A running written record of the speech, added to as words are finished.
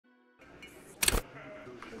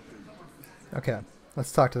Okay,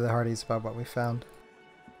 let's talk to the Hardys about what we found.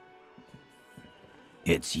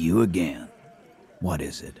 It's you again. What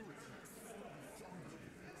is it?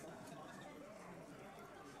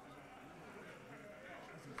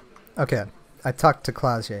 Okay, I talked to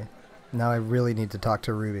Clausier. Now I really need to talk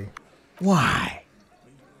to Ruby. Why?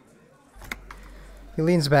 He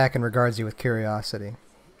leans back and regards you with curiosity.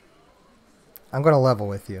 I'm going to level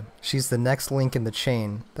with you. She's the next link in the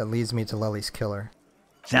chain that leads me to Lely's killer.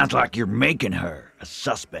 Sounds like you're making her a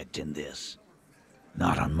suspect in this.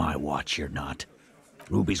 Not on my watch, you're not.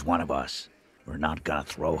 Ruby's one of us. We're not gonna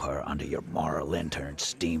throw her under your moral intern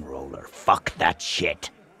steamroller. Fuck that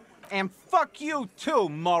shit. And fuck you too,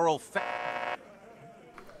 moral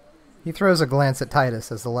He throws a glance at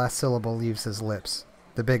Titus as the last syllable leaves his lips.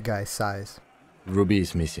 The big guy sighs. Ruby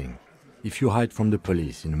is missing. If you hide from the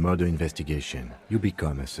police in a murder investigation, you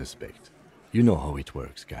become a suspect. You know how it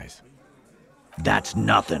works, guys. That's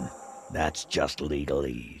nothing. That's just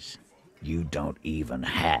legalese. You don't even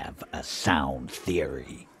have a sound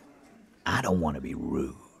theory. I don't want to be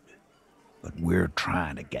rude, but we're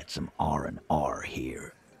trying to get some R&R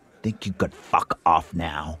here. Think you could fuck off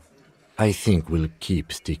now? I think we'll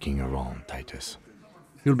keep sticking around, Titus.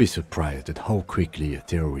 You'll be surprised at how quickly a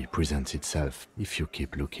theory presents itself if you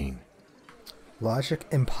keep looking. Logic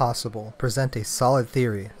impossible. Present a solid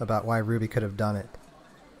theory about why Ruby could have done it.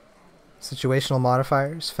 Situational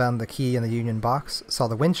modifiers, found the key in the Union box, saw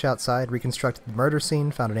the winch outside, reconstructed the murder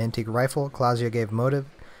scene, found an antique rifle, Clausia gave motive,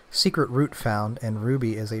 secret route found, and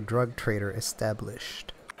Ruby is a drug trader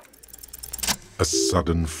established. A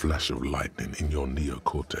sudden flash of lightning in your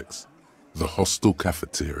neocortex. The hostel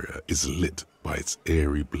cafeteria is lit by its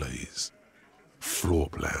airy blaze. Floor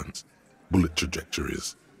plans, bullet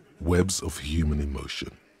trajectories, webs of human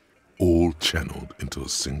emotion, all channeled into a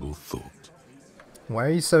single thought. Why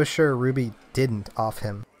are you so sure Ruby didn't off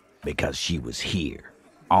him? Because she was here,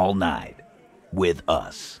 all night, with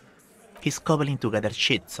us. He's cobbling together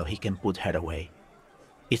shit so he can put her away.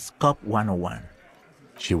 It's Cop 101.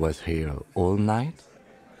 She was here all night?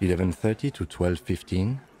 11:30 to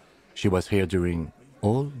 12:15? She was here during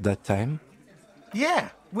all that time?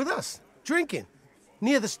 Yeah, with us, drinking,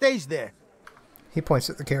 near the stage there. He points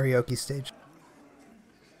at the karaoke stage.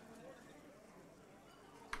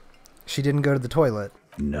 She didn't go to the toilet.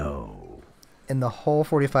 No. In the whole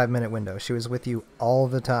 45-minute window, she was with you all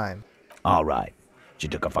the time. All right. She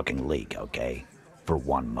took a fucking leak, okay? For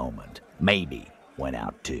one moment. Maybe went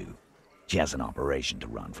out too. She has an operation to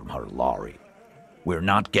run from her lorry. We're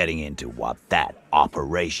not getting into what that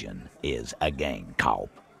operation is again, Cop.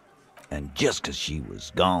 And just 'cause she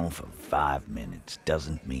was gone for 5 minutes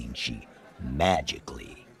doesn't mean she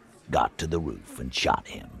magically got to the roof and shot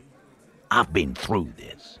him. I've been through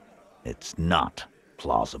this. It's not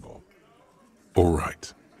plausible. All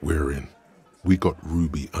right, we're in. We got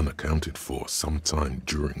Ruby unaccounted for sometime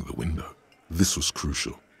during the window. This was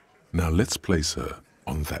crucial. Now let's place her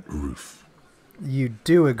on that roof. You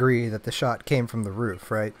do agree that the shot came from the roof,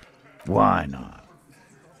 right? Why not?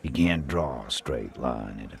 You can't draw a straight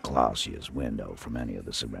line into Clausia's window from any of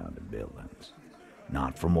the surrounding buildings.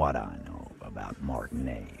 Not from what I know about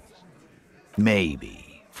Martinez.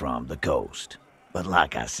 Maybe from the coast. But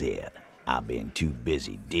like I said, I've been too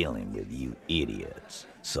busy dealing with you idiots.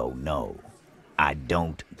 So no, I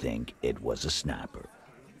don't think it was a sniper.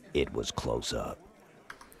 It was close up.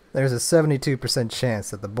 There's a 72% chance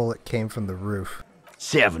that the bullet came from the roof.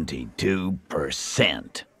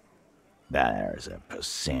 72%. There's a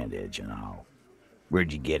percentage and all.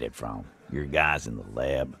 Where'd you get it from? Your guys in the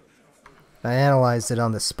lab? I analyzed it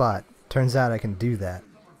on the spot. Turns out I can do that.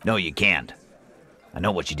 No, you can't. I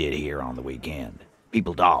know what you did here on the weekend.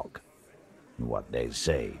 People talk. And what they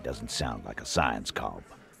say doesn't sound like a science cop.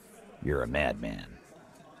 You're a madman.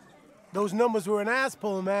 Those numbers were an ass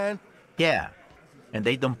pull, man. Yeah, and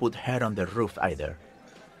they don't put her on the roof either.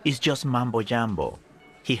 It's just mambo jumbo.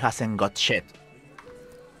 He hasn't got shit.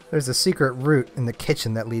 There's a secret route in the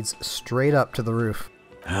kitchen that leads straight up to the roof.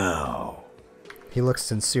 Oh. He looks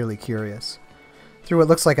sincerely curious. Through what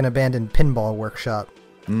looks like an abandoned pinball workshop.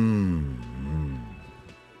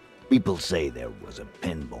 People say there was a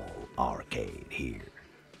pinball arcade here,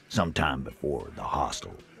 sometime before the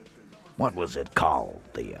hostel. What was it called,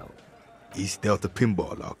 Theo? East Delta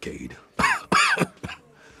Pinball Arcade.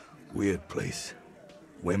 Weird place.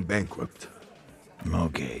 Went bankrupt.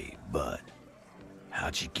 Okay, but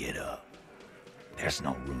how'd you get up? There's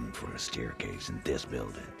no room for a staircase in this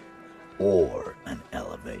building. Or an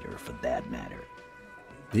elevator, for that matter.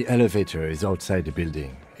 The elevator is outside the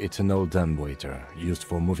building. It's an old dumbwaiter used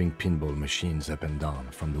for moving pinball machines up and down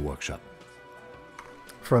from the workshop.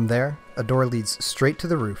 From there, a door leads straight to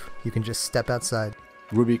the roof. You can just step outside.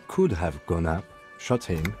 Ruby could have gone up, shot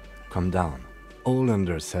him, come down. All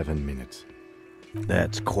under 7 minutes.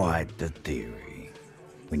 That's quite the theory.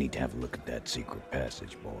 We need to have a look at that secret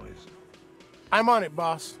passage, boys. I'm on it,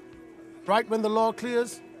 boss. Right when the law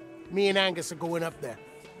clears, me and Angus are going up there.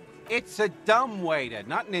 It's a dumbwaiter,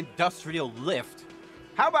 not an industrial lift.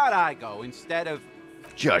 How about I go instead of...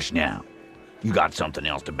 Just now. You got something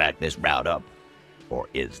else to back this route up? Or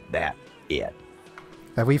is that it?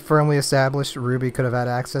 Have we firmly established Ruby could have had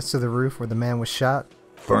access to the roof where the man was shot?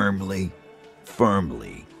 Firmly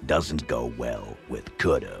doesn't go well with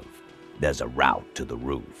could've. There's a route to the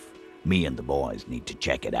roof. Me and the boys need to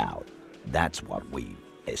check it out. That's what we've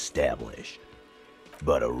established.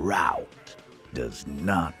 But a route does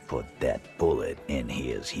not put that bullet in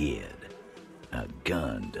his head. A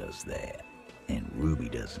gun does that, and Ruby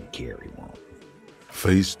doesn't carry one.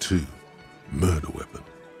 Phase 2. Murder weapon.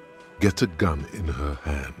 Get a gun in her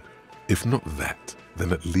hand. If not that,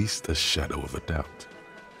 then at least a shadow of a doubt.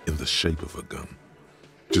 In the shape of a gun.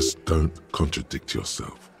 Just don't contradict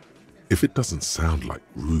yourself. If it doesn't sound like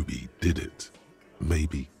Ruby did it,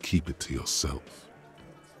 maybe keep it to yourself.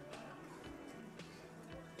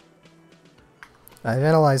 I've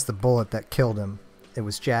analyzed the bullet that killed him. It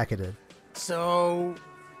was jacketed. So...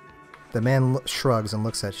 The man shrugs and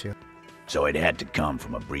looks at you. So it had to come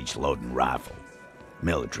from a breech-loading rifle.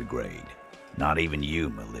 Military grade. Not even you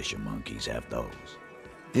militia monkeys have those.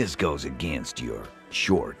 This goes against your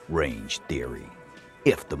short-range theory.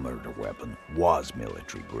 If the murder weapon was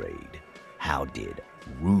military grade, how did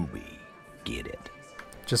Ruby get it?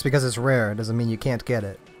 Just because it's rare doesn't mean you can't get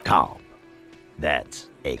it. Calm. That's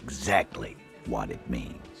exactly what it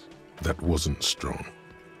means. That wasn't strong.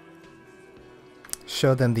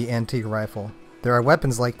 Show them the antique rifle. There are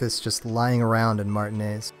weapons like this just lying around in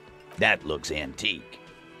Martinez. That looks antique.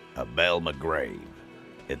 A Belma grave.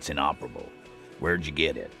 It's inoperable. Where'd you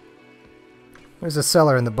get it? There's a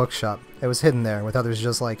cellar in the bookshop. It was hidden there with others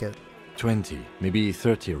just like it. 20, maybe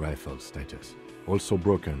 30 rifles, Titus. Also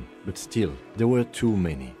broken, but still, there were too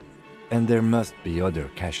many. And there must be other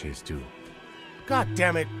caches too. God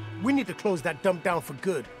damn it. We need to close that dump down for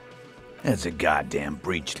good. That's a goddamn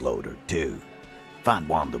breech loader, too. Find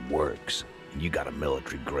one that works, and you got a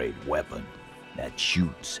military-grade weapon that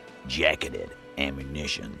shoots jacketed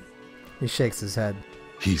ammunition. He shakes his head.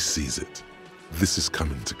 He sees it. This is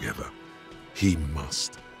coming together. He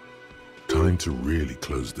must. Time to really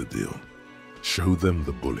close the deal. Show them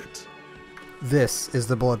the bullet. This is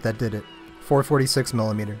the bullet that did it.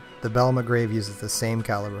 4.46mm. The Belma grave uses the same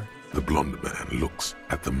caliber. The blonde man looks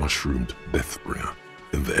at the mushroomed Deathbringer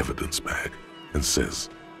in the evidence bag and says,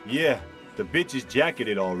 Yeah, the bitch is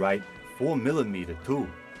jacketed all right. 4mm too.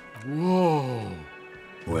 Whoa!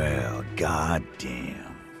 Well,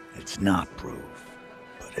 goddamn. It's not proof,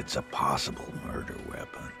 but it's a possible murder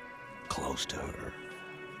weapon. Close to her.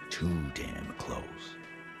 Too damn close.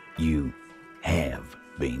 You have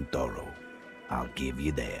been thorough. I'll give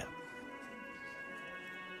you that.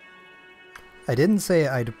 I didn't say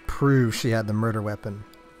I'd prove she had the murder weapon,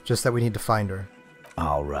 just that we need to find her.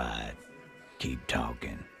 All right. Keep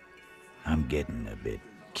talking. I'm getting a bit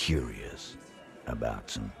curious about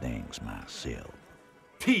some things myself.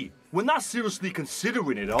 T, we're not seriously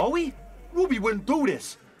considering it, are we? Ruby wouldn't do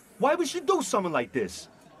this. Why would she do something like this?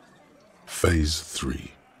 Phase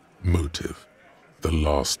 3. Motive. The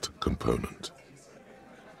last component.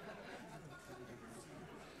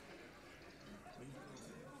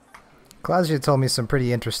 Claudia told me some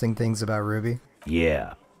pretty interesting things about Ruby.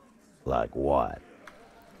 Yeah. Like what?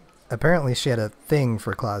 Apparently she had a thing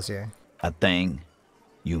for Claudia. A thing?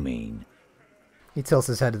 You mean? He tilts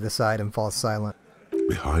his head to the side and falls silent.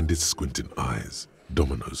 Behind his squinting eyes,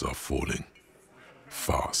 dominoes are falling.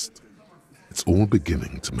 Fast. It's all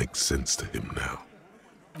beginning to make sense to him now.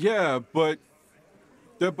 Yeah, but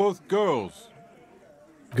they're both girls.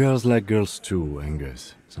 Girls like girls too,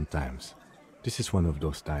 Angus, sometimes. This is one of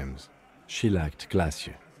those times. She liked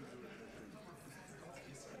Glacier.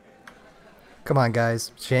 Come on,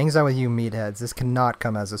 guys. She hangs out with you meatheads. This cannot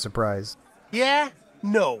come as a surprise. Yeah?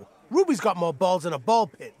 No. Ruby's got more balls than a ball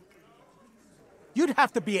pit. You'd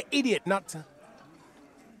have to be an idiot not to...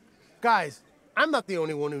 Guys, I'm not the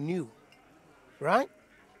only one who knew. Right?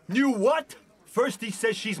 Knew what? First he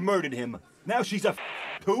says she's murdered him. Now she's a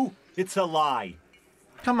too? It's a lie.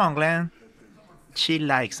 Come on, Glenn. She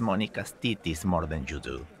likes Monica's titties more than you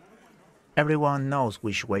do. Everyone knows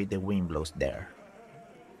which way the wind blows there.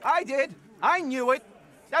 I did. I knew it.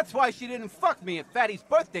 That's why she didn't fuck me at Fatty's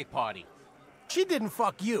birthday party. She didn't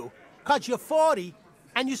fuck you, 'cause you're 40,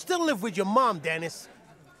 and you still live with your mom, Dennis.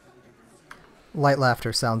 Light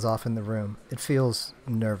laughter sounds off in the room. It feels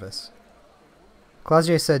nervous.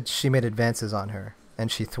 Clausier said she made advances on her,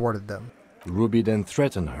 and she thwarted them. Ruby then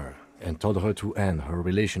threatened her and told her to end her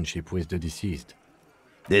relationship with the deceased.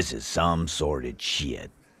 This is some sordid shit.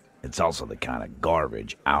 It's also the kind of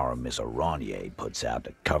garbage our Miss Aronier puts out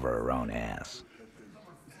to cover her own ass.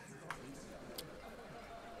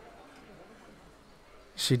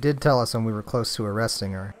 She did tell us when we were close to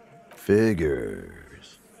arresting her.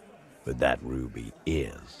 Figures. But that Ruby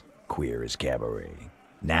is queer as cabaret,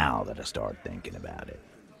 now that I start thinking about it.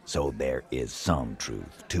 So there is some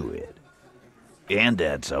truth to it. And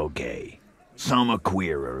that's okay. Some are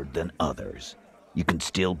queerer than others. You can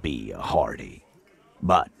still be a Hardy.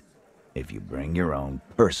 But if you bring your own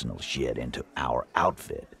personal shit into our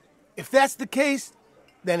outfit... If that's the case,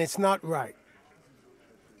 then it's not right.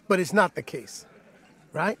 But it's not the case,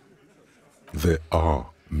 right? There are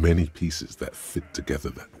many pieces that fit together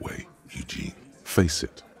that way, Eugene. Face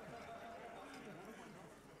it.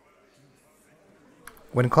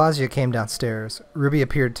 When Clausia came downstairs, Ruby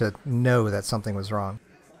appeared to know that something was wrong.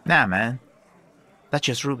 Nah, man. That's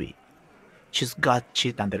just Ruby. She's got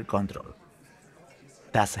shit under control.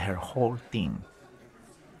 That's her whole thing.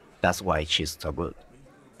 That's why she's so good.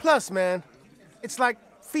 Plus, man, it's like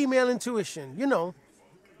female intuition, you know.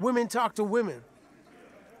 Women talk to women.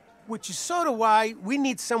 Which is sort of why we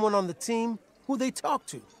need someone on the team who they talk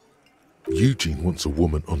to. Eugene wants a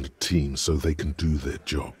woman on the team so they can do their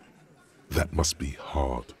job. That must be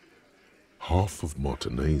hard. Half of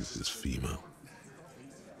Martinez is female.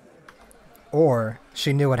 Or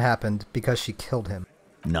she knew what happened because she killed him.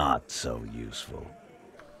 Not so useful.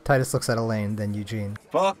 Titus looks at Elaine, then Eugene.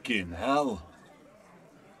 Fucking hell.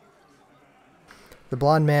 The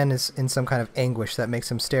blonde man is in some kind of anguish that makes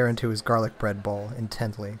him stare into his garlic bread bowl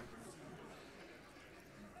intently.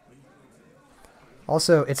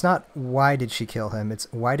 Also, it's not why did she kill him, it's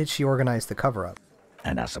why did she organize the cover-up.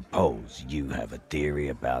 And I suppose you have a theory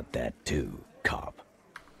about that too, cop.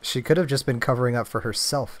 She could have just been covering up for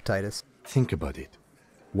herself, Titus. Think about it.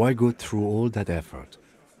 Why go through all that effort?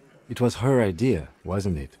 It was her idea,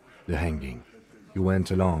 wasn't it? The hanging. You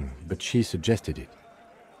went along, but she suggested it.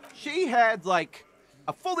 She had, like,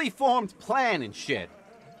 a fully formed plan and shit.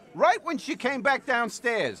 Right when she came back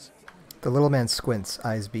downstairs. The little man squints,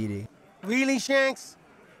 eyes beady. Really, Shanks?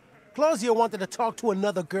 Clausia wanted to talk to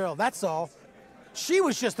another girl, that's all. She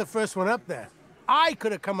was just the first one up there. I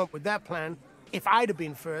could have come up with that plan if I'd have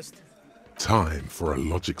been first. Time for a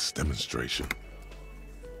logics demonstration.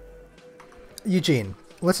 Eugene,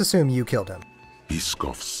 let's assume you killed him. He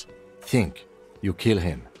scoffs. Think. You kill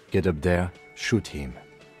him. Get up there. Shoot him.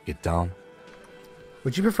 Get down.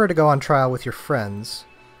 Would you prefer to go on trial with your friends,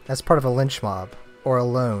 as part of a lynch mob, or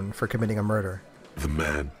alone for committing a murder? The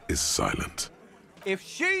man is silent. If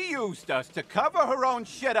she used us to cover her own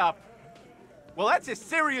shit up, well, that's a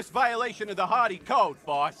serious violation of the Hardy Code,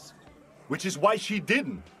 boss. Which is why she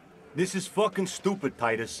didn't. This is fucking stupid,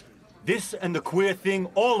 Titus. This and the queer thing,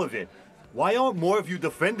 all of it. Why aren't more of you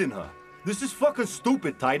defending her? This is fucking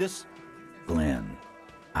stupid, Titus. Glenn,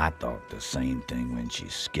 I thought the same thing when she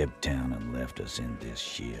skipped town and left us in this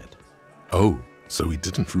shit. Oh, so he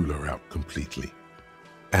didn't rule her out completely.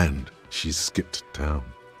 And she's skipped town.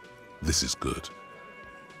 This is good.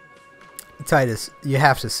 Titus, you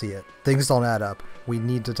have to see it. Things don't add up. We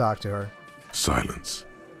need to talk to her. Silence.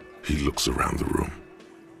 He looks around the room.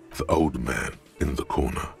 The old man in the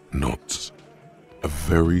corner nods. A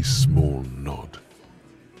very small nod.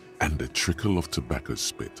 And a trickle of tobacco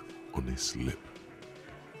spit on his lip.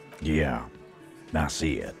 Yeah, I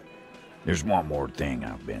see it. There's one more thing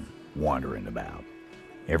I've been wondering about.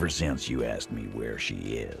 Ever since you asked me where she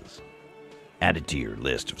is. Add it to your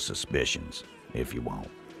list of suspicions, if you want.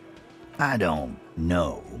 I don't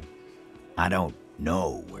know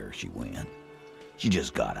where she went. She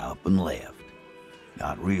just got up and left.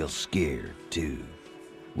 Got real scared, too.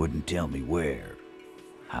 Wouldn't tell me where.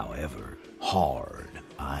 However hard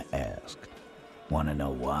I asked. Want to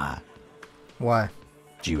know why? Why?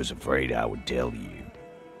 She was afraid I would tell you.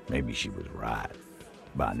 Maybe she was right.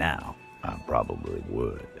 By now, I probably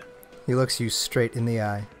would. He looks you straight in the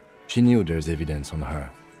eye. She knew there's evidence on her,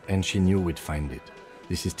 and she knew we'd find it.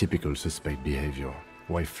 This is typical suspect behavior,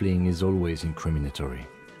 why fleeing is always incriminatory.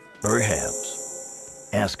 Perhaps.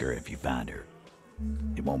 Ask her if you find her.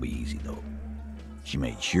 It won't be easy, though. She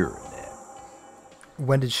made sure of that.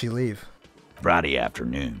 When did she leave? Friday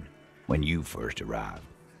afternoon, when you first arrived.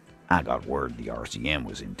 I got word the RCM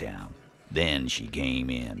was in town. Then she came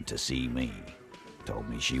in to see me. Told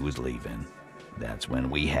me she was leaving. That's when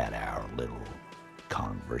we had our little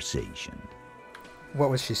conversation. What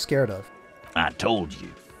was she scared of? I told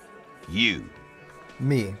you. You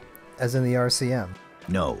Me, as in the RCM.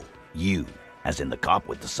 No, you, as in the cop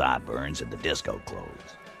with the sideburns and the disco clothes.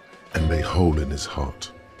 And a hole in his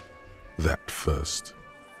heart. That first.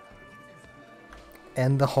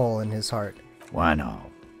 And the hole in his heart. Why not?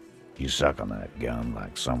 You suck on that gun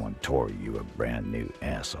like someone tore you a brand new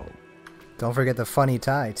asshole. Don't forget the funny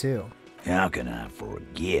tie, too. How can I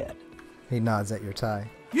forget? He nods at your tie.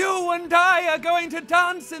 You and I are going to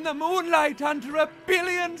dance in the moonlight under 1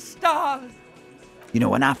 billion stars. You know,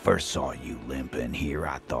 when I first saw you limping here,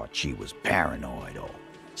 I thought she was paranoid or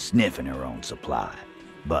sniffing her own supply.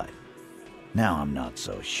 But now I'm not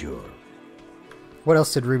so sure. What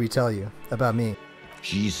else did Ruby tell you about me?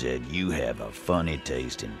 She said you have a funny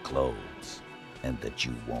taste in clothes and that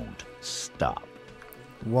you won't stop.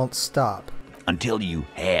 Won't stop. Until you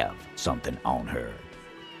have something on her.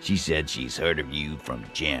 She said she's heard of you from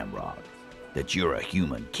Jamrock, that you're a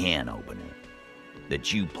human can opener,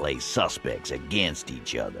 that you play suspects against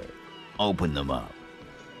each other, open them up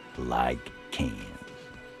like cans.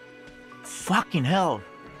 Fucking hell.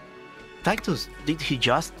 Titus, did he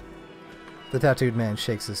just? The tattooed man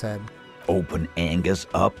shakes his head. Open Angus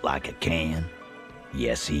up like a can?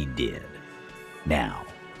 Yes, he did. Now,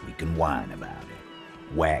 we can whine about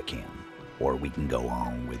it, whack him, or we can go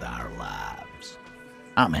on with our lives.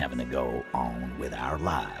 I'm having a go on with our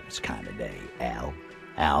lives kind of day, Al.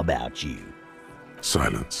 How about you?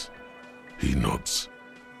 Silence. He nods.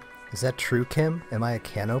 Is that true, Kim? Am I a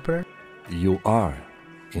can opener? You are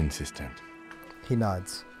insistent. He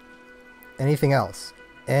nods. Anything else?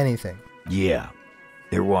 Anything? Yeah,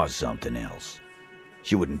 there was something else.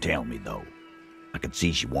 She wouldn't tell me, though. I could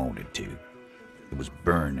see she wanted to. It was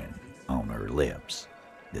burning on her lips.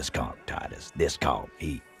 This caught Titus. This caught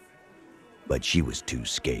me. But she was too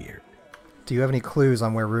scared. Do you have any clues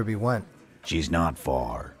on where Ruby went? She's not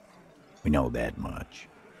far. We know that much.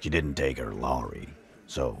 She didn't take her lorry,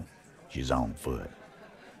 so she's on foot.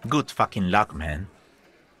 Good fucking luck, man.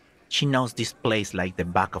 She knows this place like the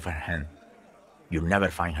back of her hand. You'll never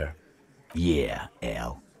find her. Yeah,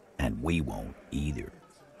 Al, and we won't either.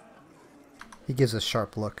 He gives a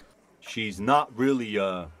sharp look. She's not really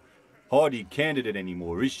a hardy candidate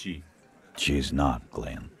anymore, is she? She's not,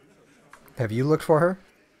 Glenn. Have you looked for her?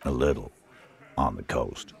 A little. On the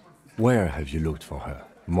coast. Where have you looked for her,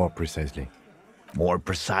 more precisely? More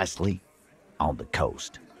precisely, on the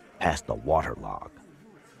coast, past the waterlock.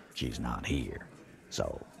 She's not here,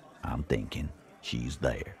 so I'm thinking she's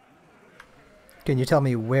there. Can you tell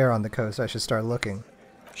me where on the coast I should start looking?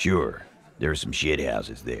 Sure, there are some shit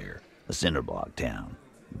houses there, a cinder block town.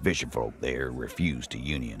 Fisherfolk there refuse to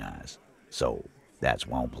unionize, so that's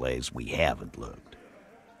one place we haven't looked.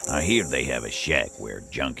 I hear they have a shack where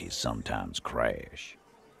junkies sometimes crash.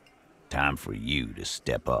 Time for you to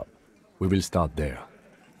step up. We will start there.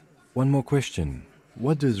 One more question.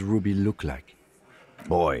 What does Ruby look like?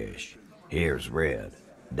 Boyish. Hair's red.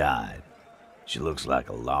 Dyed. She looks like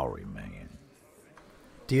a lorry man.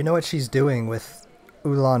 Do you know what she's doing with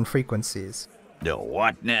Ulan frequencies? The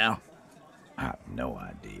what now? I have no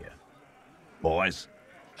idea. Boys?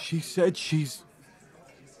 She said she's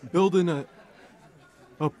building a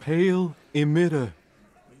pale emitter.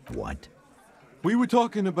 What? We were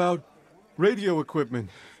talking about radio equipment.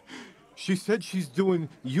 She said she's doing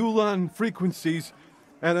Ulan frequencies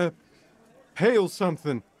and a pale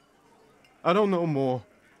something. I don't know more.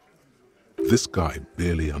 This guy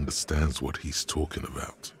barely understands what he's talking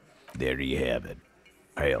about. There you have it.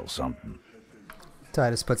 Pale something.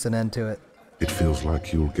 Titus puts an end to it. It feels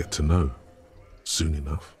like you'll get to know soon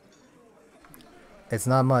enough. It's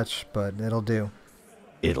not much, but it'll do.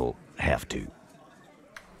 It'll have to.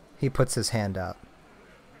 He puts his hand out.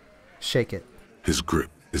 Shake it. His grip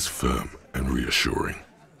is firm and reassuring,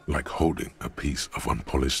 like holding a piece of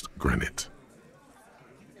unpolished granite.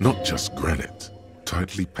 Not just granite,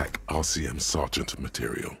 tightly packed RCM sergeant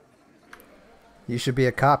material. You should be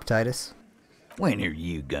a cop, Titus. When are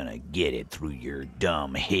you gonna get it through your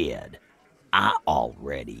dumb head? I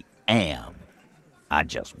already am. I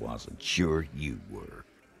just wasn't sure you were.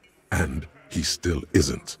 And he still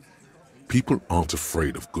isn't. People aren't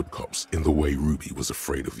afraid of good cops in the way Ruby was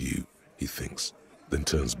afraid of you, he thinks, then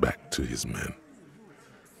turns back to his men.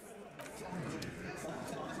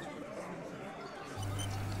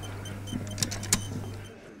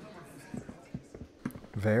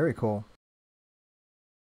 Very cool.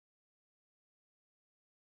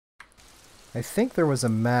 I think there was a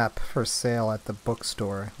map for sale at the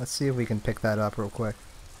bookstore. Let's see if we can pick that up real quick.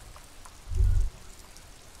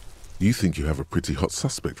 You think you have a pretty hot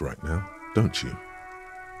suspect right now, don't you?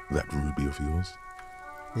 That Ruby of yours?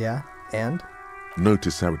 Yeah, and?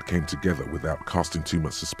 Notice how it came together without casting too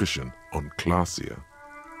much suspicion on Classier.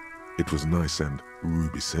 It was nice and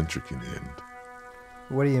Ruby-centric in the end.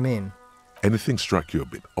 What do you mean? Anything strike you a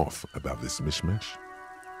bit off about this mishmash?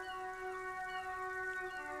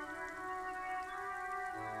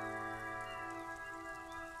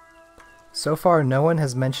 So far, no one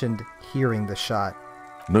has mentioned hearing the shot.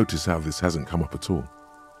 Notice how this hasn't come up at all.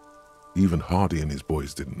 Even Hardy and his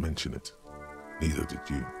boys didn't mention it. Neither did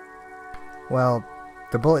you. Well,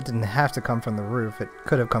 the bullet didn't have to come from the roof. It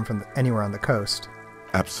could have come from anywhere on the coast.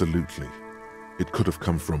 Absolutely. It could have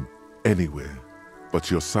come from anywhere,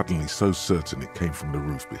 but you're suddenly so certain it came from the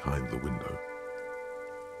roof behind the window.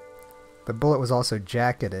 The bullet was also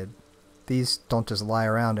jacketed. These don't just lie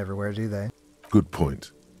around everywhere, do they? Good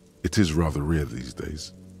point. It is rather rare these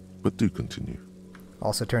days, but do continue.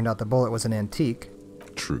 Also turned out the bullet was an antique.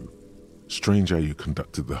 True. Strange how you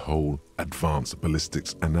conducted the whole advanced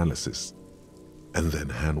ballistics analysis, and then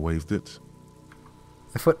hand-waved it?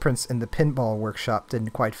 The footprints in the pinball workshop didn't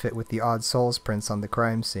quite fit with the Odd Souls prints on the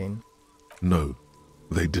crime scene. No,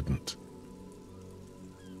 they didn't.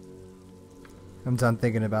 I'm done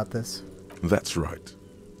thinking about this. That's right.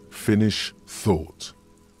 Finish thought.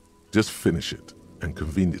 Just finish it, and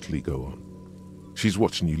conveniently go on. She's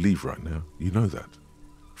watching you leave right now, you know that.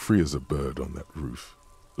 Free as a bird on that roof,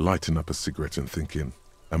 lighting up a cigarette and thinking,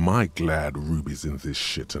 am I glad Ruby's in this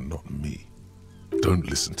shit and not me? Don't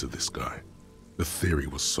listen to this guy. The theory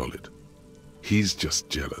was solid. He's just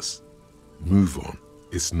jealous. Move on.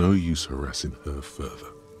 It's no use harassing her further.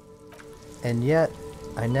 And yet,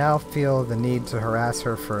 I now feel the need to harass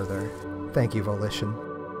her further. Thank you, Volition.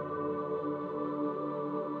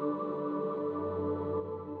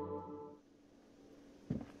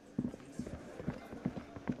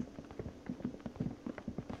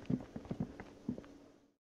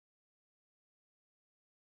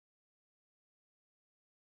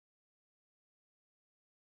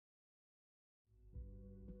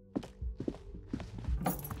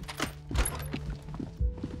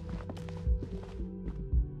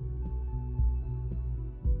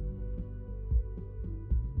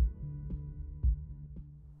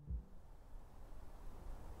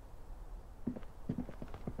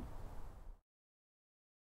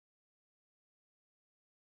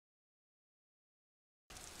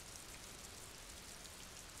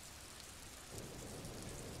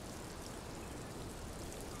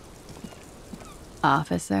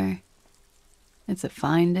 Officer, it's a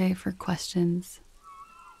fine day for questions.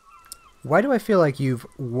 Why do I feel like you've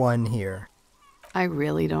won here? I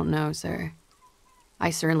really don't know, sir.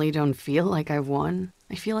 I certainly don't feel like I've won.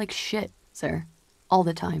 I feel like shit, sir. All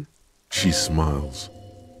the time. She smiles.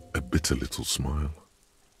 A bitter little smile.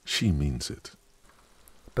 She means it.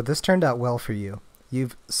 But this turned out well for you.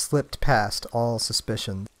 You've slipped past all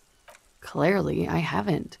suspicions. Clearly, I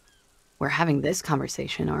haven't. We're having this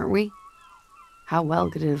conversation, aren't we? How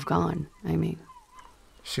well could it have gone, I mean?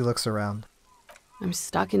 She looks around. I'm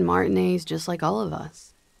stuck in Martinez just like all of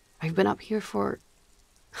us. I've been up here for...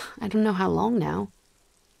 I don't know how long now.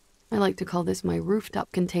 I like to call this my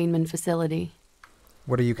rooftop containment facility.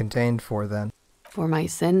 What are you contained for, then? For my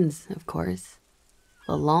sins, of course.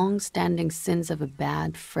 The long-standing sins of a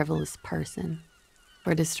bad, frivolous person.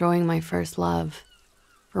 For destroying my first love.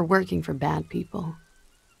 For working for bad people.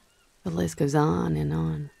 The list goes on and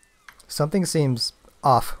on. Something seems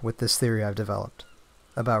off with this theory I've developed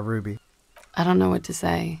about Ruby. I don't know what to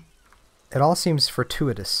say. It all seems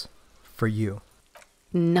fortuitous for you.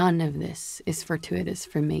 None of this is fortuitous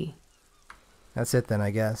for me. That's it then,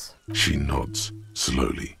 I guess. She nods,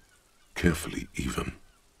 slowly, carefully even.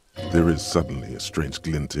 There is suddenly a strange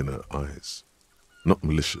glint in her eyes. Not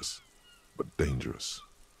malicious, but dangerous.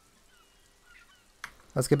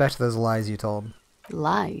 Let's get back to those lies you told.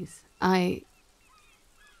 Lies?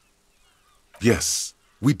 Yes,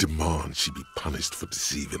 we demand she be punished for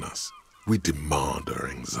deceiving us. We demand her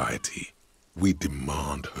anxiety. We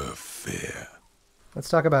demand her fear. Let's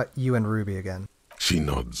talk about you and Ruby again. She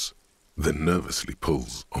nods, then nervously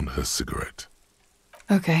pulls on her cigarette.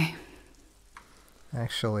 Okay.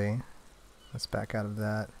 Actually, let's back out of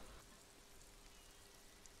that.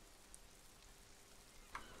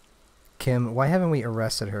 Kim, why haven't we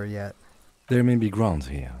arrested her yet? There may be grounds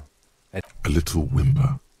here. A little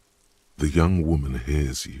whimper. The young woman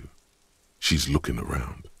hears you. She's looking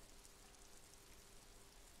around.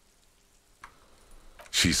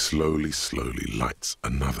 She slowly lights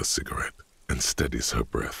another cigarette and steadies her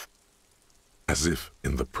breath, as if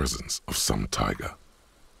in the presence of some tiger.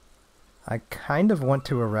 I kind of want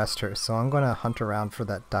to arrest her, so I'm going to hunt around for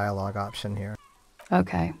that dialogue option here.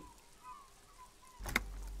 Okay.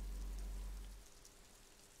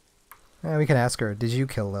 We can ask her, did you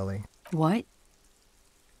kill Lily? What?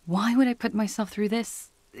 Why would I put myself through this?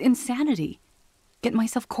 insanity. Get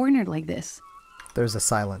myself cornered like this. There's a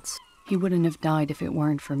silence. He wouldn't have died if it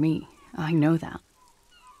weren't for me. I know that.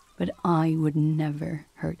 But I would never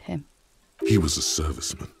hurt him. He was a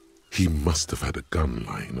serviceman. He must have had a gun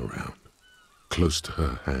lying around, close to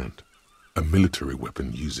her hand, a military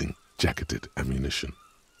weapon using jacketed ammunition.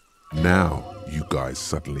 Now you guys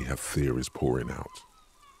suddenly have theories pouring out,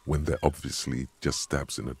 when they're obviously just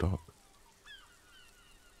stabs in the dark.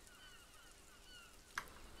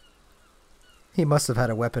 He must have had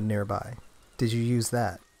a weapon nearby. Did you use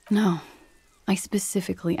that? No. I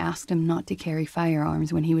specifically asked him not to carry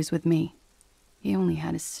firearms when he was with me. He only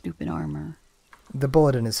had his stupid armor. The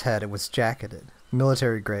bullet in his head, it was jacketed.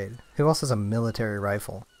 Military grade. Who else has a military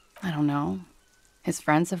rifle? I don't know. His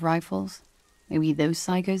friends have rifles. Maybe those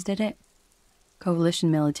psychos did it.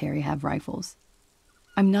 Coalition military have rifles.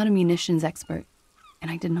 I'm not a munitions expert,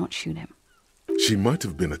 and I did not shoot him. She might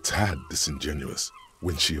have been a tad disingenuous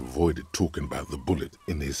when she avoided talking about the bullet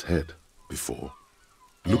in his head before.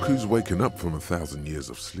 Look who's waking up from 1,000 years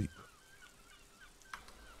of sleep.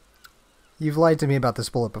 You've lied to me about this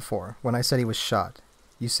bullet before, when I said he was shot.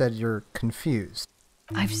 You said you're confused.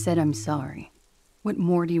 I've said I'm sorry. What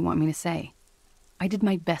more do you want me to say? I did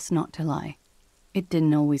my best not to lie. It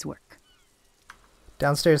didn't always work.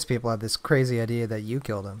 Downstairs people have this crazy idea that you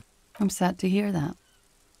killed him. I'm sad to hear that.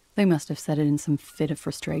 They must have said it in some fit of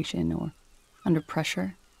frustration or under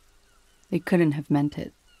pressure. They couldn't have meant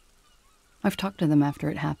it. I've talked to them after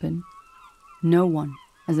it happened. No one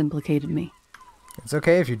has implicated me. It's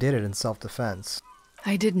okay if you did it in self-defense.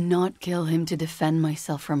 I did not kill him to defend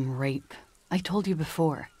myself from rape. I told you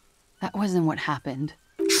before. That wasn't what happened.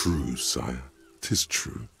 True, sire. 'Tis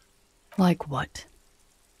true. Like what?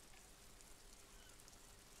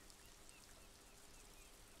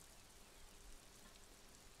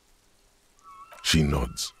 She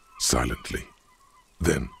nods, silently,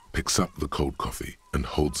 then picks up the cold coffee and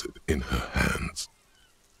holds it in her hands.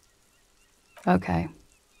 Okay.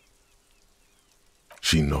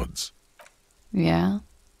 She nods. Yeah?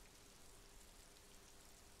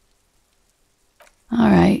 All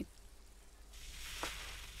right.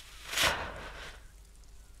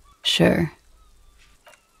 Sure.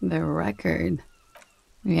 The record.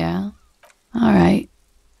 Yeah? All right.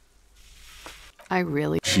 I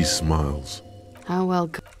really... She smiles. How well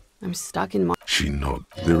I'm stuck in my... She nods.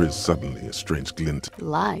 There is suddenly a strange glint.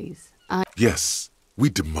 Lies. Yes, we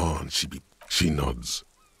demand she be... She nods,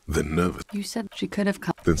 then nervous. You said she could have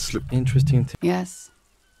come... Then slip... Interesting. Yes.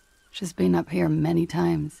 She's been up here many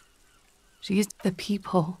times. She's the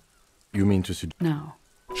people. You mean to suggest... No.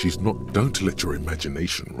 She's not... Don't let your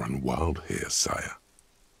imagination run wild here, sire.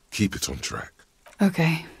 Keep it on track.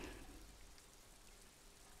 Okay.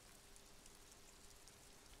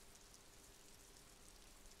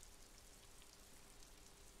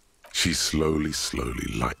 She slowly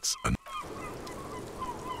lights a...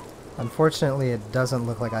 Unfortunately, it doesn't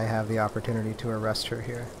look like I have the opportunity to arrest her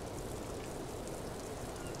here.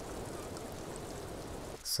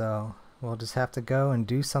 So, we'll just have to go and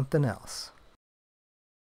do something else.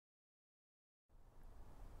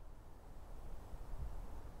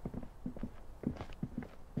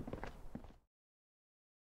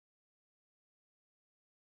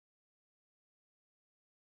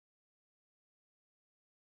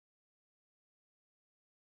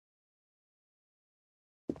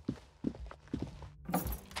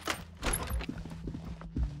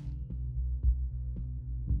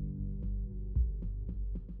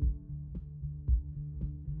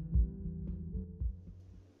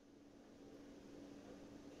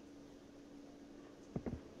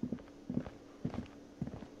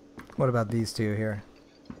 What about these two here?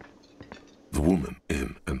 The woman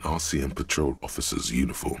in an RCM patrol officer's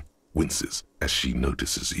uniform winces as she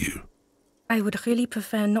notices you. I would really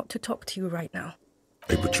prefer not to talk to you right now.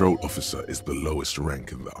 A patrol officer is the lowest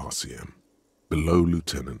rank in the RCM, below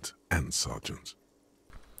lieutenant and sergeant.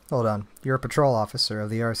 Hold on, you're a patrol officer of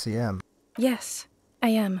the RCM. Yes, I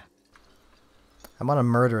am. I'm on a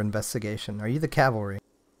murder investigation. Are you the cavalry?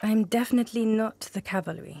 I'm definitely not the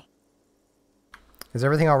cavalry. Is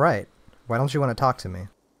everything alright? Why don't you want to talk to me?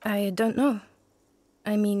 I don't know.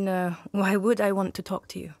 I mean, why would I want to talk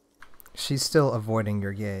to you? She's still avoiding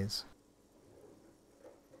your gaze.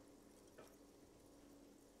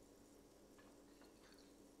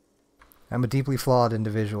 I'm a deeply flawed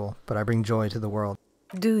individual, but I bring joy to the world.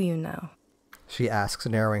 Do you now? She asks,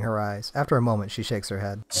 narrowing her eyes. After a moment, she shakes her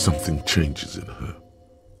head. Something changes in her.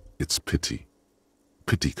 It's pity.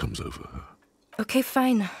 Pity comes over her. Okay,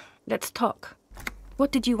 fine. Let's talk.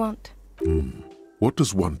 What did you want? What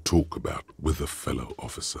does one talk about with a fellow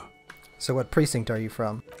officer? So what precinct are you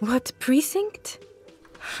from? What precinct?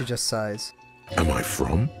 She just sighs. Am I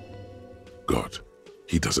from? God,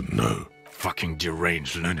 he doesn't know. Fucking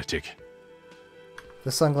deranged lunatic. The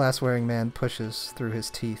sunglass-wearing man pushes through his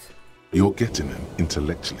teeth. You're getting an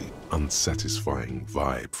intellectually unsatisfying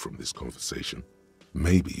vibe from this conversation.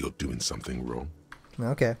 Maybe you're doing something wrong.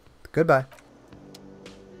 Okay. Goodbye.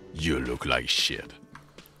 You look like shit.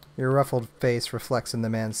 Your ruffled face reflects in the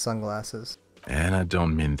man's sunglasses. And I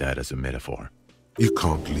don't mean that as a metaphor. You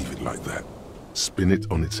can't leave it like that. Spin it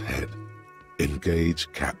on its head.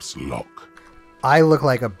 Engage caps lock. I look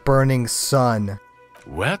like a burning sun.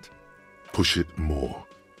 What? Push it more.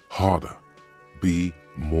 Harder. Be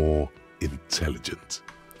more intelligent.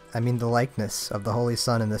 I mean the likeness of the holy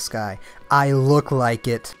sun in the sky. I look like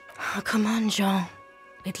it. Oh, come on, Jean.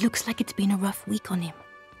 It looks like it's been a rough week on him.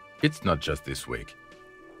 It's not just this week.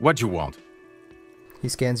 What you want? He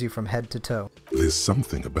scans you from head to toe. There's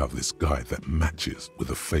something about this guy that matches with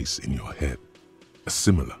a face in your head. A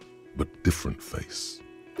similar but different face.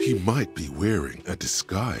 He might be wearing a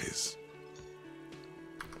disguise.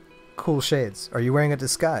 Cool shades. Are you wearing a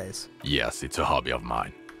disguise? Yes, it's a hobby of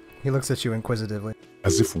mine. He looks at you inquisitively.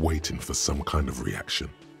 As if waiting for some kind of reaction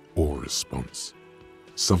or response.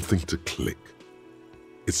 Something to click.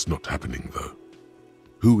 It's not happening though.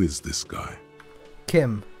 Who is this guy?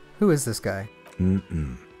 Kim, who is this guy?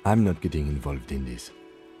 I'm not getting involved in this.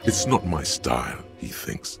 It's not my style, he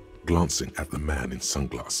thinks, glancing at the man in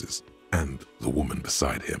sunglasses and the woman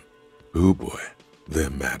beside him. Oh boy, they're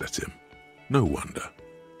mad at him. No wonder.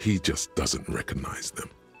 He just doesn't recognize them.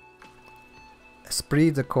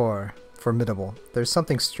 Esprit de corps. Formidable. There's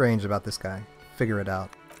something strange about this guy. Figure it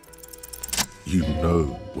out. You know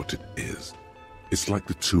what it is. It's like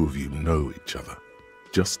the two of you know each other.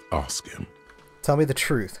 Just ask him. Tell me the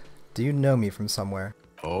truth. Do you know me from somewhere?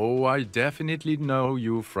 Oh, I definitely know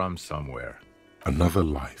you from somewhere. Another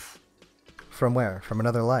life. From where? From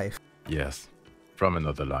another life? Yes, from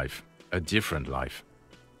another life. A different life.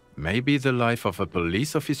 Maybe the life of a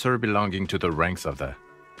police officer belonging to the ranks of the...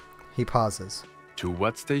 He pauses. To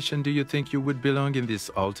what station do you think you would belong in this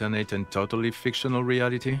alternate and totally fictional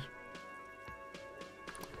reality?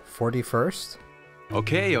 41st?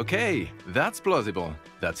 Okay. That's plausible.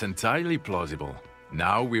 That's entirely plausible.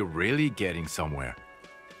 Now we're really getting somewhere.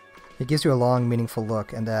 He gives you a long, meaningful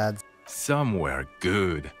look and adds, Somewhere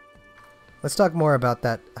good. Let's talk more about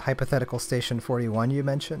that hypothetical Station 41 you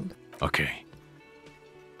mentioned. Okay.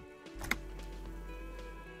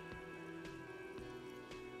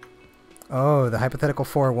 Oh, the hypothetical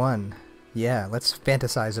 4-1. Yeah, let's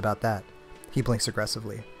fantasize about that. He blinks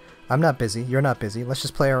aggressively. I'm not busy, you're not busy, let's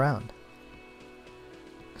just play around.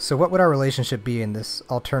 So what would our relationship be in this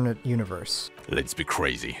alternate universe? Let's be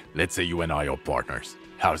crazy. Let's say you and I are partners.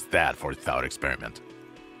 How's that for a thought experiment?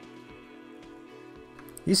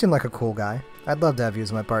 You seem like a cool guy. I'd love to have you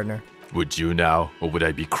as my partner. Would you now, or would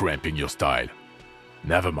I be cramping your style?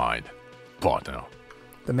 Never mind. Partner.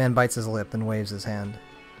 The man bites his lip and waves his hand.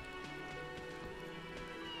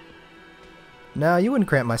 No, you wouldn't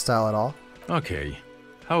cramp my style at all. Okay.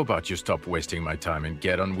 How about you stop wasting my time and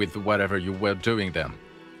get on with whatever you were doing then?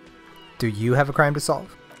 Do you have a crime to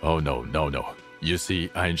solve? Oh, no. You see,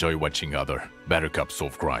 I enjoy watching other better cops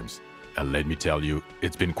solve crimes. And let me tell you,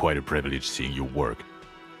 it's been quite a privilege seeing you work.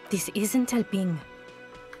 This isn't helping.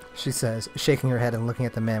 She says, shaking her head and looking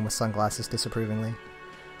at the man with sunglasses disapprovingly.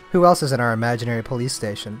 Who else is in our imaginary police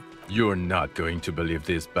station? You're not going to believe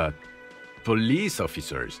this, but... police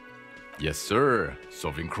officers. Yes, sir.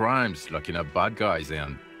 Solving crimes, locking up bad guys,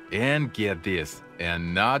 and get this,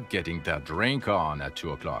 and not getting that drink on at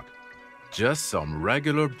 2 o'clock. Just some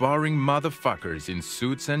regular boring motherfuckers in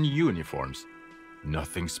suits and uniforms.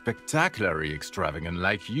 Nothing spectacularly extravagant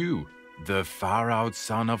like you, the far-out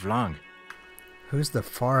son of Lung. Who's the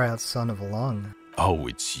far-out son of Lung? Oh,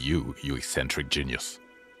 it's you eccentric genius.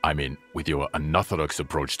 I mean, with your unorthodox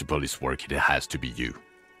approach to police work, it has to be you.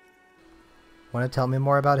 Want to tell me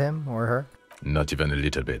more about him or her? Not even a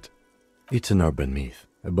little bit. It's an urban myth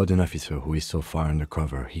about an officer who is so far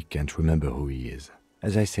undercover he can't remember who he is.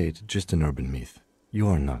 As I said, just an urban myth. You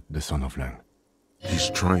are not the son of Lung. He's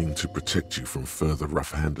trying to protect you from further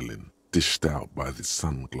rough handling, dished out by this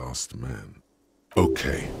sunglassed man.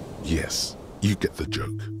 Okay, yes, you get the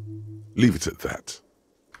joke. Leave it at that.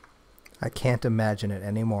 I can't imagine it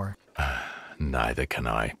anymore. Neither can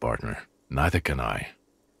I, partner. Neither can I.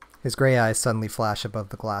 His gray eyes suddenly flash above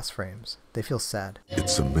the glass frames. They feel sad.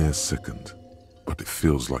 It's a mere second, but it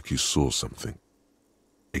feels like you saw something.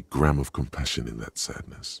 A gram of compassion in that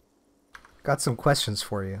sadness. Got some questions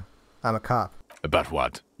for you. I'm a cop. About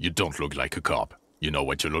what? You don't look like a cop. You know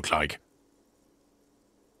what you look like?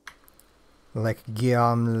 Like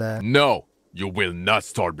Guillaume le... No! You will not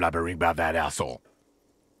start blabbering about that asshole.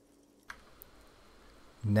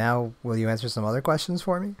 Now, will you answer some other questions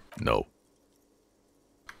for me? No.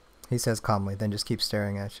 He says calmly, then just keeps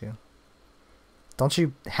staring at you. Don't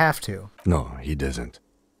you have to? No, he doesn't.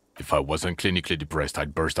 If I wasn't clinically depressed,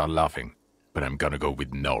 I'd burst out laughing. But I'm gonna go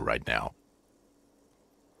with no right now.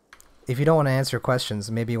 If you don't want to answer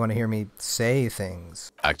questions, maybe you want to hear me say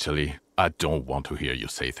things. Actually, I don't want to hear you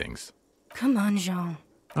say things. Come on, Jean.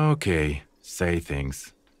 Okay, say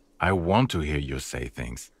things. I want to hear you say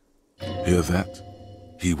things. Hear that?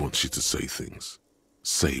 He wants you to say things.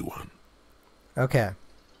 Say one. Okay.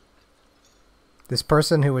 This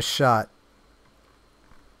person who was shot...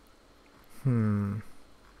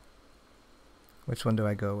 Which one do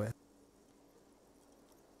I go with?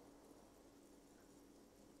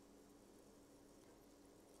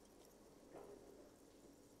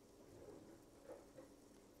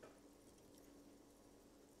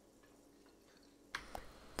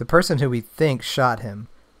 The person who we think shot him,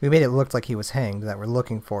 we made it look like he was hanged, that we're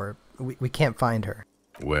looking for. We can't find her.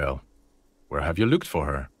 Well, where have you looked for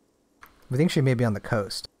her? We think she may be on the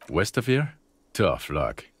coast. West of here? Tough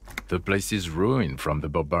luck. The place is ruined from the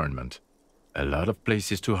bombardment. A lot of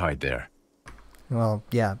places to hide there. Well,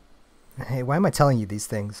 yeah. Hey, why am I telling you these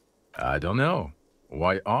things? I don't know.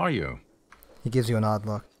 Why are you? He gives you an odd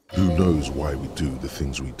look. Who knows why we do the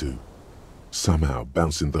things we do? Somehow,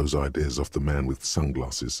 bouncing those ideas off the man with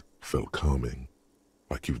sunglasses felt calming.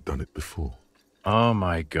 Like you've done it before. Oh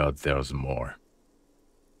my god, there's more.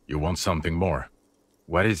 You want something more?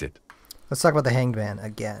 What is it? Let's talk about the hanged man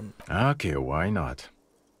again. Okay, why not?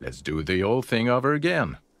 Let's do the old thing over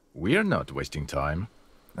again. We're not wasting time.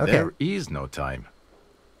 Okay. There is no time.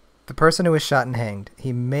 The person who was shot and hanged,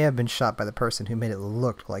 he may have been shot by the person who made it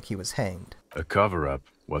look like he was hanged. A cover-up.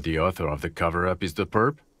 Well, the author of the cover-up is the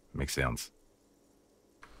perp? Makes sense.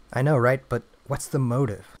 I know, right? But what's the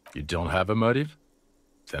motive? You don't have a motive?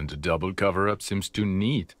 Then the double cover-up seems too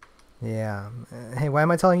neat. Yeah. Hey, why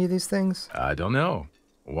am I telling you these things? I don't know.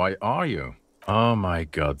 Why are you? Oh my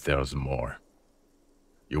god, there's more.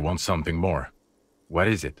 You want something more? What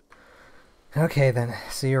is it? Okay then,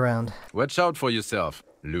 see you around. Watch out for yourself,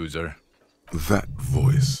 loser. That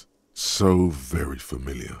voice, so very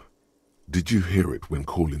familiar. Did you hear it when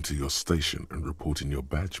calling to your station and reporting your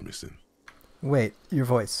badge missing? Wait, your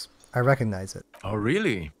voice. I recognize it. Oh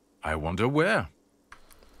really? I wonder where.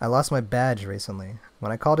 I lost my badge recently.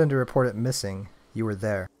 When I called in to report it missing, you were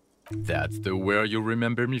there. That's the where you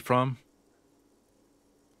remember me from?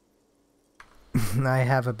 I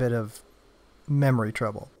have a bit of memory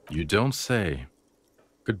trouble. You don't say.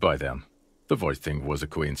 Goodbye then. The voice thing was a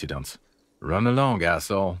coincidence. Run along,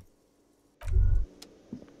 asshole.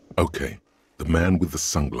 Okay, the man with the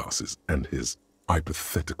sunglasses and his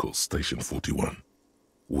hypothetical Station 41.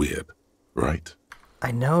 Weird, right?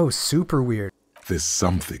 I know, super weird. There's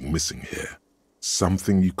something missing here.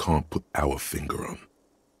 Something you can't put our finger on.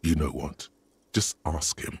 You know what? Just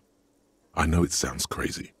ask him. I know it sounds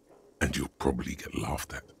crazy, and you'll probably get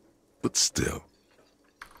laughed at. But still.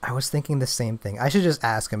 I was thinking the same thing. I should just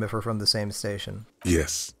ask him if we're from the same station.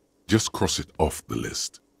 Yes, just cross it off the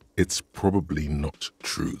list. It's probably not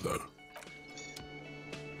true, though.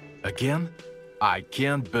 Again? I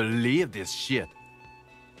can't believe this shit.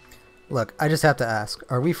 Look, I just have to ask,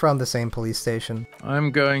 are we from the same police station?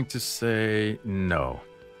 I'm going to say no.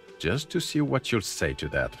 Just to see what you'll say to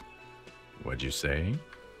that. What'd you say?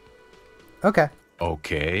 Okay.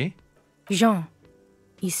 Okay? Jean,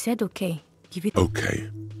 he said okay. Give it... Okay,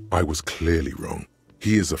 I was clearly wrong.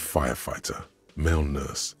 He is a firefighter, male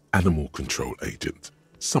nurse, animal control agent,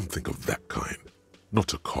 something of that kind.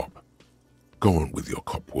 Not a cop. Go on with your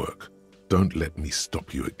cop work. Don't let me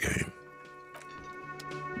stop you again.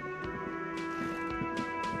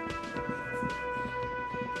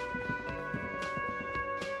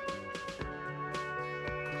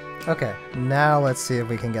 Okay, now let's see if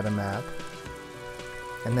we can get a map.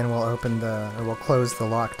 And then we'll we'll close the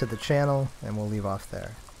lock to the channel, and we'll leave off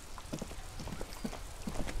there.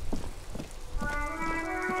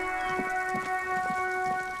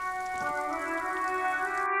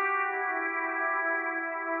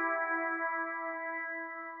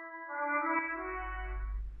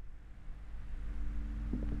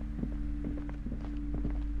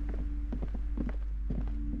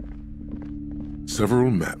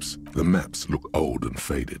 Several maps. The maps look old and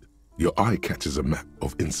faded. Your eye catches a map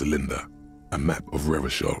of Insulinda, a map of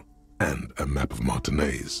Revachol, and a map of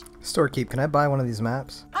Martinez. Storekeep, can I buy one of these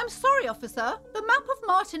maps? I'm sorry, officer. The map of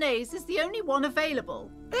Martinez is the only one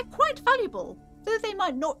available. They're quite valuable, though they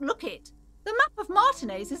might not look it. The map of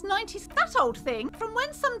Martinez is 90s. That old thing, from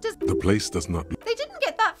when some The place does not... They didn't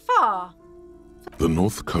get that far. The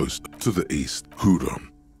north coast to the east, Huron.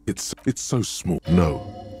 It's so small.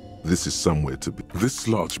 No, this is somewhere to be. This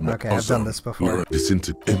large map. Okay, I've done this before.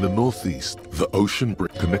 In the northeast, the ocean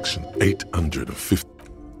brick connection 850.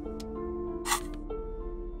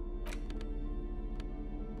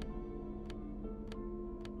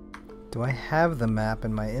 Do I have the map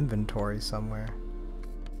in my inventory somewhere?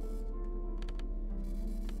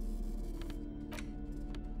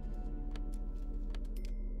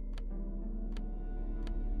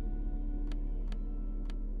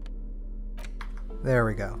 There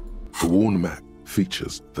we go. The worn map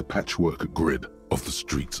features the patchwork grid of the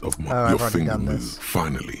streets of Oh, your I've already finger done move. this.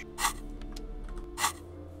 Finally.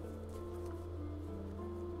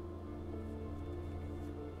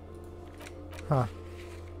 Huh.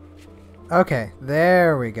 Okay,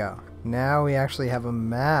 there we go. Now we actually have a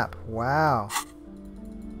map. Wow.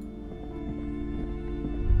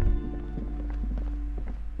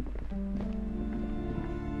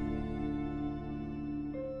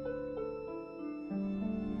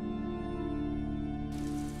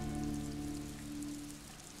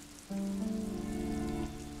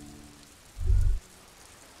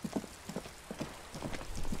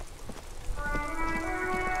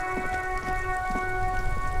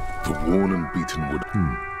 The worn and beaten wood.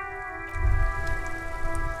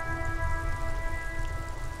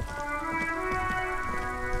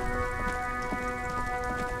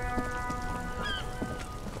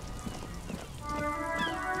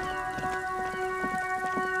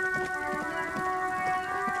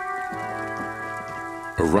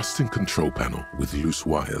 A rusting control panel with loose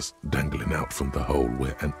wires dangling out from the hole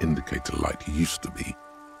where an indicator light used to be,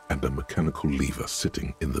 and a mechanical lever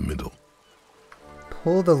sitting in the middle.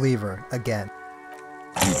 Pull the lever again.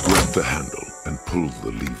 You grab the handle and pull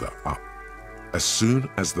the lever up. As soon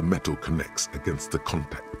as the metal connects against the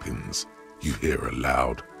contact pins, you hear a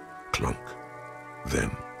loud clunk.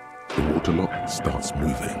 Then, the water lock starts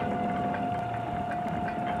moving.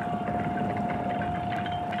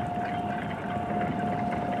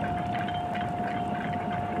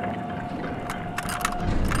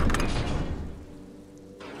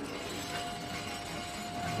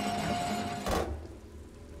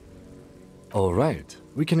 All right,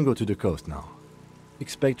 we can go to the coast now.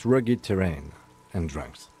 Expect rugged terrain and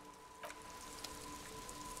drunks.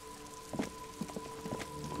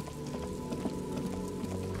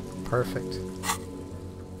 Perfect.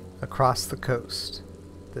 Across the coast.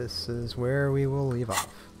 This is where we will leave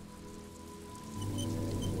off.